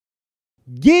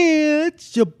Yeah,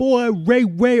 it's your boy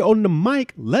Ray on the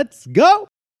mic. Let's go.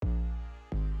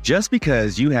 Just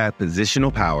because you have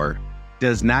positional power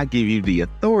does not give you the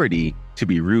authority to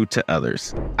be rude to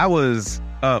others. I was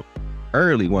up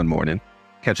early one morning,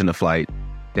 catching a flight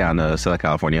down to Southern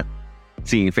California,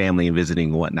 seeing family and visiting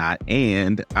and whatnot.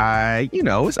 And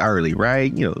it's early,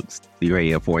 right? It's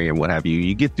 3 a.m., 4 a.m., what have you.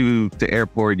 You get through the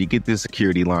airport, you get through the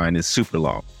security line, it's super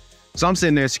long. So I'm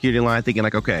sitting there, security line, thinking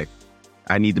like, okay,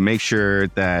 I need to make sure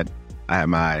that I have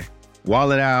my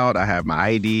wallet out, I have my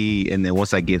ID. And then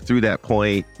once I get through that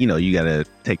point, you got to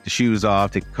take the shoes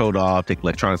off, take the coat off, take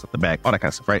electronics off the back, all that kind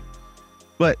of stuff, right?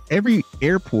 But every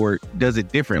airport does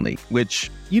it differently, which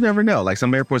you never know. Like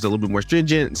some airports are a little bit more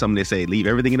stringent. Some they say leave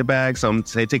everything in the bag. Some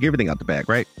say take everything out the bag,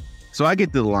 right? So I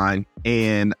get to the line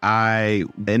and I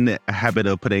in the habit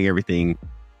of putting everything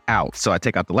out. So I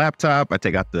take out the laptop, I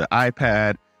take out the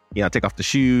iPad, I take off the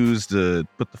shoes, to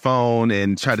put the phone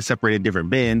and try to separate in different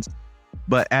bins.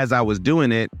 But as I was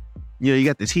doing it, you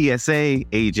got the TSA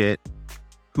agent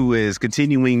who is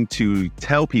continuing to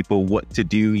tell people what to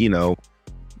do,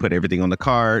 put everything on the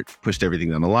cart, pushed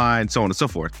everything on the line, so on and so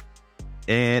forth.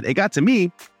 And it got to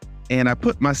me and I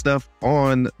put my stuff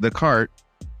on the cart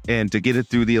and to get it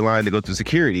through the line to go through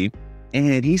security.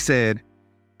 And he said,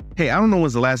 hey, I don't know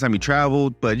when's the last time you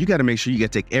traveled, but you got to make sure you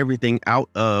got to take everything out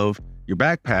of your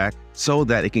backpack so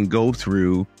that it can go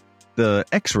through the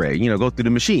x-ray, go through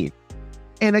the machine.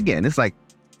 And again, it's like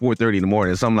 4:30 in the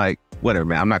morning. So I'm like, whatever,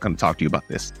 man, I'm not going to talk to you about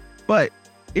this. But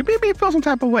it made me feel some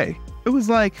type of way. It was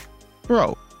like,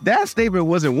 bro, that statement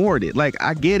wasn't warranted. Like,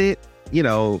 I get it. I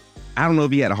don't know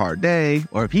if he had a hard day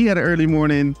or if he had an early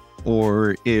morning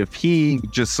or if he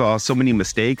just saw so many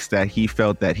mistakes that he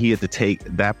felt that he had to take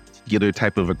that particular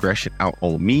type of aggression out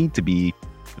on me to be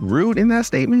rude in that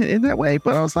statement in that way.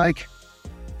 But I was like,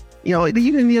 you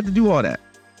didn't have to do all that.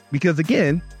 Because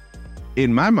again,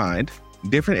 in my mind,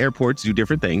 different airports do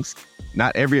different things.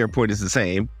 Not every airport is the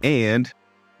same. And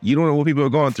you don't know what people are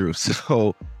going through.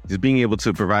 So just being able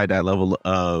to provide that level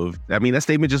of, that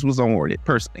statement just was unwarranted.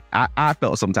 Personally, I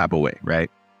felt some type of way, right?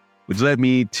 Which led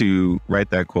me to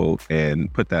write that quote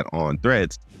and put that on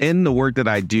Threads. In the work that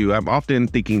I do, I'm often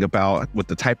thinking about what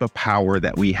the type of power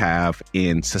that we have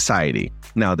in society.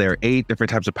 Now, there are 8 different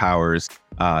types of powers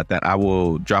that I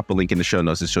will drop a link in the show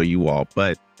notes to show you all.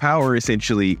 But power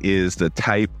essentially is the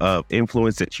type of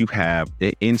influence that you have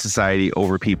in society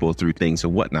over people through things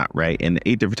and whatnot, right? And the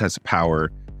 8 different types of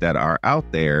power that are out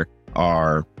there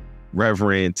are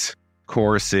reverent,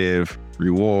 coercive,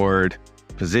 reward,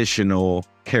 positional,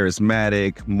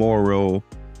 charismatic, moral,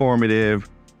 formative,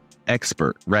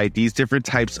 expert, right? These different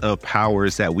types of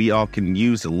powers that we all can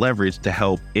use to leverage to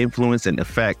help influence and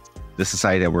affect the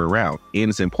society that we're around. And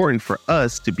it's important for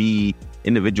us to be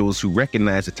individuals who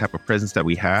recognize the type of presence that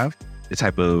we have, the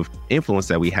type of influence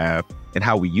that we have, and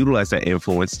how we utilize that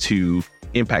influence to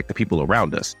impact the people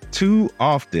around us. Too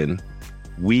often,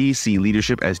 we see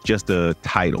leadership as just a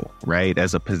title, right?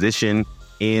 As a position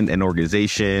in an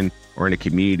organization or in a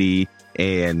community.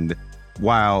 And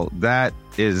while that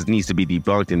needs to be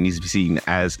debunked and needs to be seen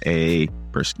as a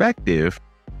perspective,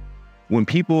 when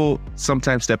people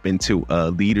sometimes step into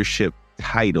a leadership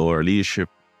title or leadership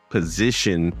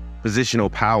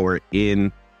positional power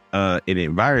in an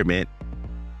environment,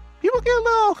 people get a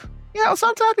little,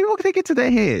 sometimes people take it to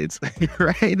their heads,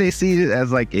 right? They see it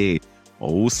as like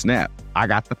oh snap, I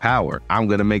got the power. I'm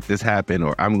going to make this happen,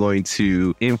 or I'm going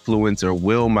to influence or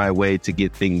will my way to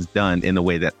get things done in the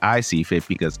way that I see fit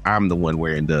because I'm the one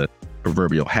wearing the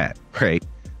proverbial hat, right?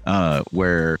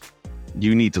 Where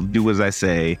you need to do as I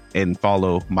say and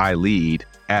follow my lead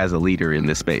as a leader in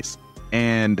this space.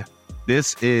 And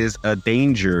this is a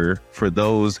danger for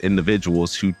those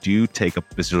individuals who do take up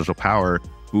positional power,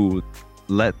 who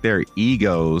let their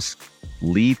egos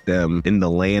lead them in the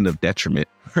land of detriment,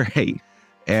 right?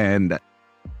 And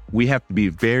we have to be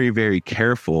very, very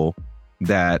careful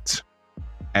that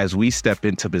as we step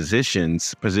into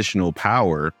positional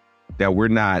power, that we're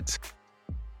not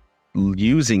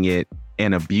using it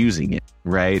and abusing it,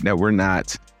 right? That we're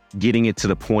not getting it to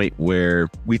the point where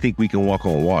we think we can walk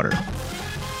on water.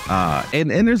 And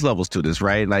there's levels to this,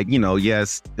 right? Like,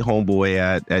 yes, the homeboy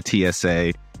at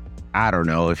TSA, I don't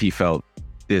know if he felt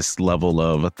this level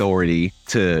of authority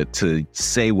to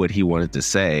say what he wanted to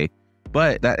say.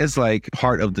 But that is like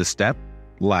part of the step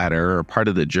ladder or part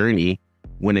of the journey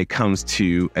when it comes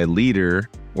to a leader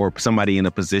or somebody in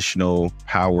a positional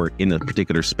power in a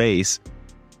particular space.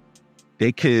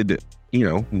 They could,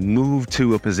 move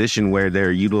to a position where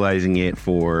they're utilizing it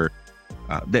for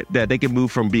that they can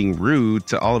move from being rude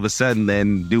to all of a sudden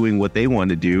then doing what they want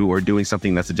to do or doing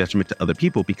something that's a detriment to other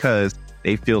people because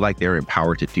they feel like they're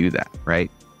empowered to do that, right?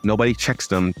 Nobody checks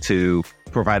them to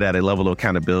provide that a level of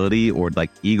accountability or like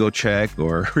ego check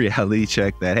or reality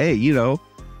check that, hey,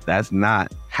 that's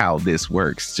not how this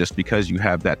works. Just because you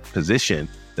have that position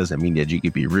doesn't mean that you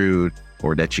could be rude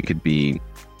or that you could be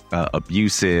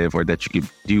abusive or that you could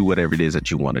do whatever it is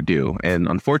that you want to do. And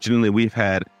unfortunately, we've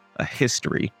had a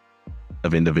history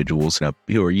of individuals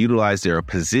who are utilize their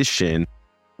position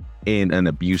in an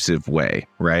abusive way,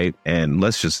 right? And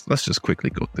let's just quickly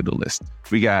go through the list.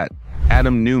 We got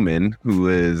Adam Newman, who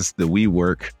is the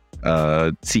WeWork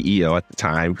CEO at the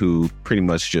time, who pretty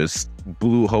much just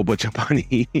blew a whole bunch of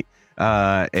money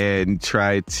and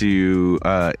tried to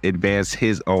advance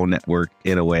his own network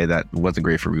in a way that wasn't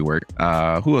great for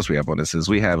WeWork. Who else we have on this?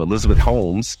 We have Elizabeth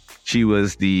Holmes. She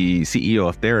was the CEO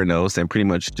of Theranos and pretty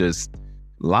much just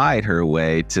lied her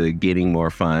way to getting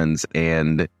more funds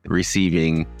and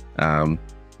receiving the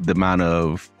amount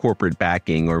of corporate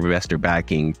backing or investor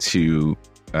backing to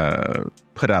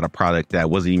put out a product that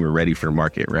wasn't even ready for the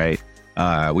market, right?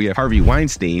 We have Harvey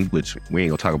Weinstein, which we ain't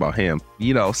gonna talk about him.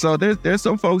 So there's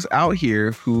some folks out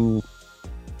here who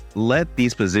let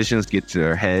these positions get to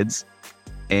their heads,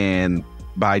 and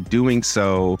by doing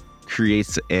so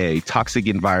creates a toxic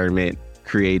environment,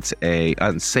 creates a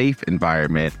unsafe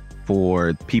environment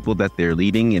for people that they're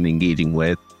leading and engaging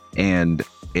with, and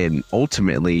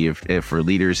ultimately, if for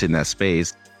leaders in that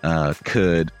space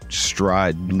could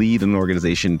lead an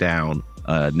organization down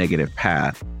a negative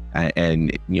path,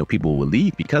 and people will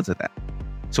leave because of that.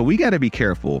 So we got to be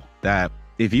careful that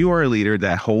if you are a leader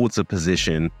that holds a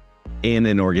position in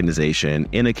an organization,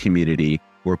 in a community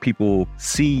where people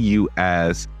see you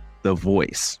as the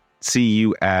voice, see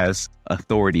you as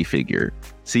authority figure,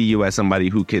 see you as somebody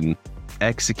who can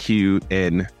execute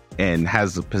and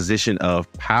has a position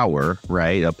of power,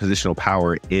 right? A positional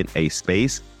power in a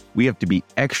space. We have to be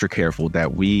extra careful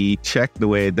that we check the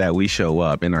way that we show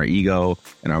up in our ego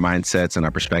and our mindsets and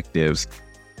our perspectives.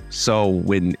 So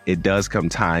when it does come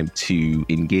time to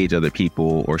engage other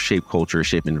people or shape culture,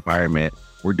 shape environment,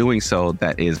 we're doing so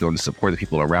that is going to support the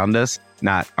people around us,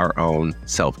 not our own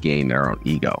self-gain, our own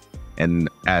ego. And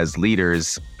as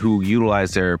leaders who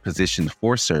utilize their positions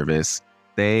for service,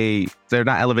 they're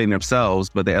not elevating themselves,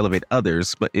 but they elevate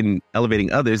others. But in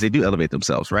elevating others, they do elevate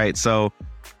themselves, right? So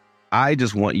I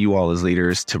just want you all as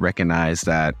leaders to recognize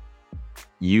that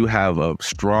you have a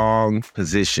strong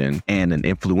position and an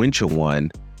influential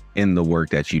one in the work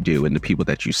that you do and the people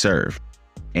that you serve.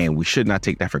 And we should not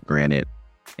take that for granted.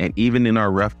 And even in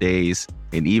our rough days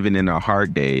and even in our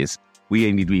hard days,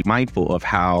 we need to be mindful of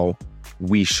how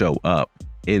we show up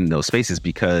in those spaces,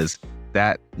 because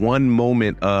that one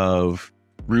moment of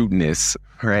rudeness,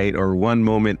 right? Or one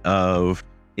moment of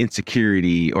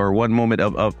insecurity or one moment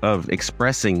of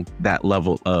expressing that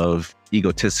level of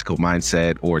egotistical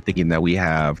mindset or thinking that we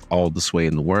have all the sway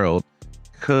in the world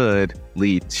could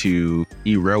lead to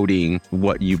eroding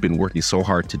what you've been working so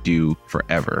hard to do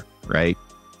forever, right?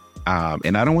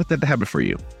 And I don't want that to happen for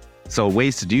you. So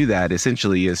ways to do that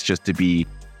essentially is just to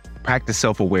practice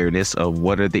self-awareness of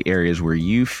what are the areas where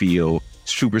you feel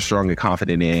super strong and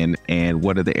confident in, and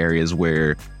what are the areas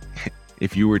where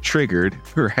if you were triggered,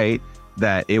 right,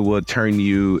 that it would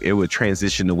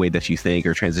transition the way that you think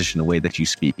or transition the way that you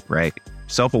speak, right?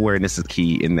 Self-awareness is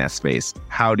key in that space.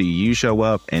 How do you show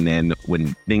up? And then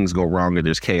when things go wrong or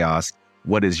there's chaos,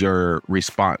 what is your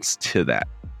response to that?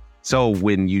 So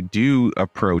when you do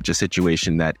approach a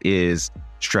situation that is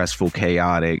stressful,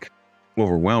 chaotic,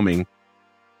 overwhelming,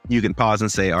 you can pause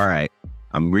and say, all right,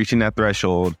 I'm reaching that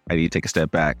threshold. I need to take a step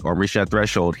back. Or I'm reaching that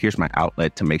threshold. Here's my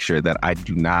outlet to make sure that I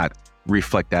do not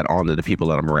reflect that onto the people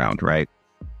that I'm around, right?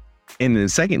 And then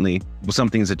secondly, some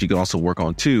things that you can also work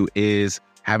on too is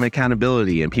having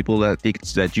accountability and people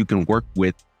that you can work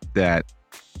with that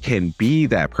can be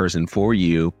that person for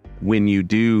you when you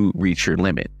do reach your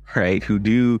limit, right? Who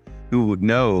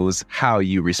knows how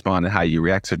you respond and how you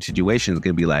react to situations.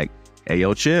 Gonna be like, hey,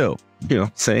 yo, chill. You know what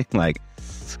I'm saying? Like,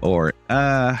 or,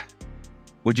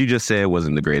 what you just said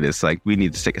wasn't the greatest. Like, we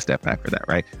need to take a step back for that,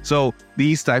 right? So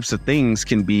these types of things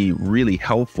can be really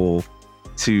helpful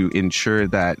to ensure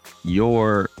that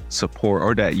your support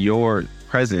or that your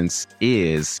presence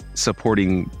is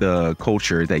supporting the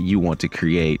culture that you want to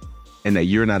create, and that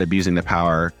you're not abusing the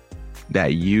power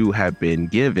that you have been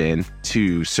given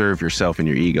to serve yourself and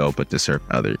your ego, but to serve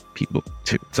other people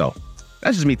too. So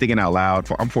that's just me thinking out loud.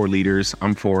 I'm for leaders.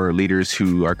 I'm for leaders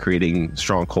who are creating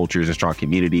strong cultures and strong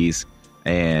communities.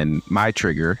 And my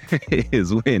trigger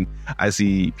is when I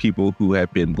see people who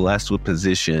have been blessed with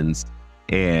positions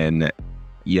and,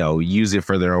 use it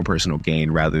for their own personal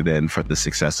gain rather than for the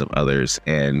success of others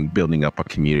and building up a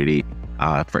community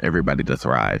for everybody to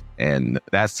thrive. And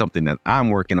that's something that I'm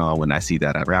working on when I see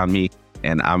that around me.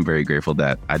 And I'm very grateful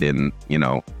that I didn't,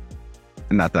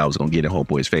 not that I was going to get in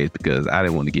homeboy's face because I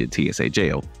didn't want to get in TSA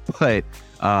jail, but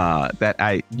that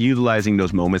I utilizing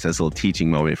those moments as a little teaching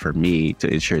moment for me to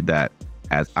ensure that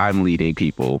as I'm leading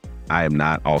people, I am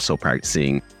not also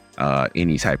practicing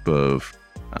any type of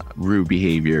rude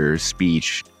behavior,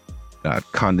 speech,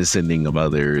 condescending of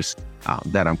others,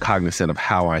 that I'm cognizant of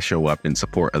how I show up and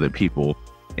support other people.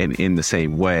 And in the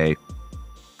same way,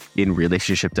 in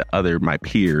relationship to my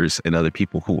peers and other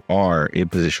people who are in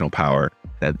positional power,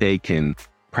 that they can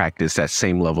practice that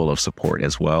same level of support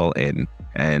as well.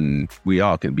 And we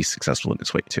all can be successful in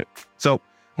this way too. So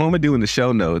what I'm gonna do in the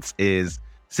show notes is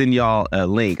send y'all a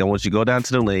link. I want you to go down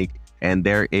to the link, and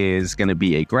there is going to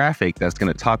be a graphic that's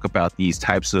going to talk about these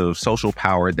types of social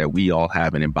power that we all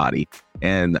have and embody.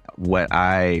 And what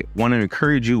I want to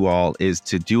encourage you all is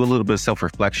to do a little bit of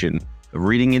self-reflection,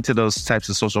 reading into those types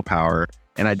of social power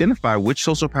and identify which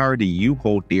social power do you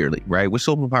hold dearly, right? Which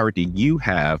social power do you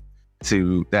have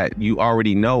that you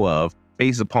already know of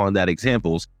based upon that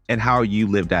examples and how you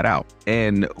live that out.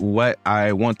 And what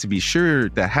I want to be sure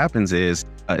that happens is,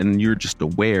 and you're just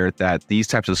aware that these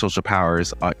types of social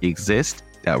powers exist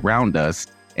around us.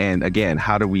 And again,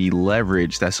 how do we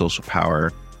leverage that social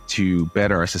power to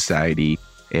better our society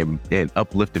and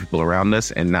uplift the people around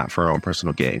us and not for our own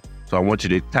personal gain? So I want you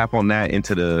to tap on that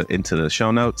into the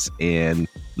show notes and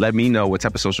let me know what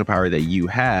type of social power that you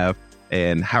have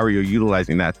and how are you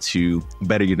utilizing that to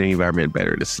better your environment,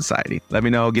 better the society. Let me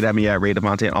know. Get at me at Ray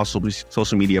Devontae on all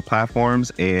social media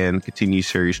platforms and continue to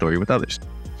share your story with others.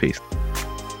 Peace.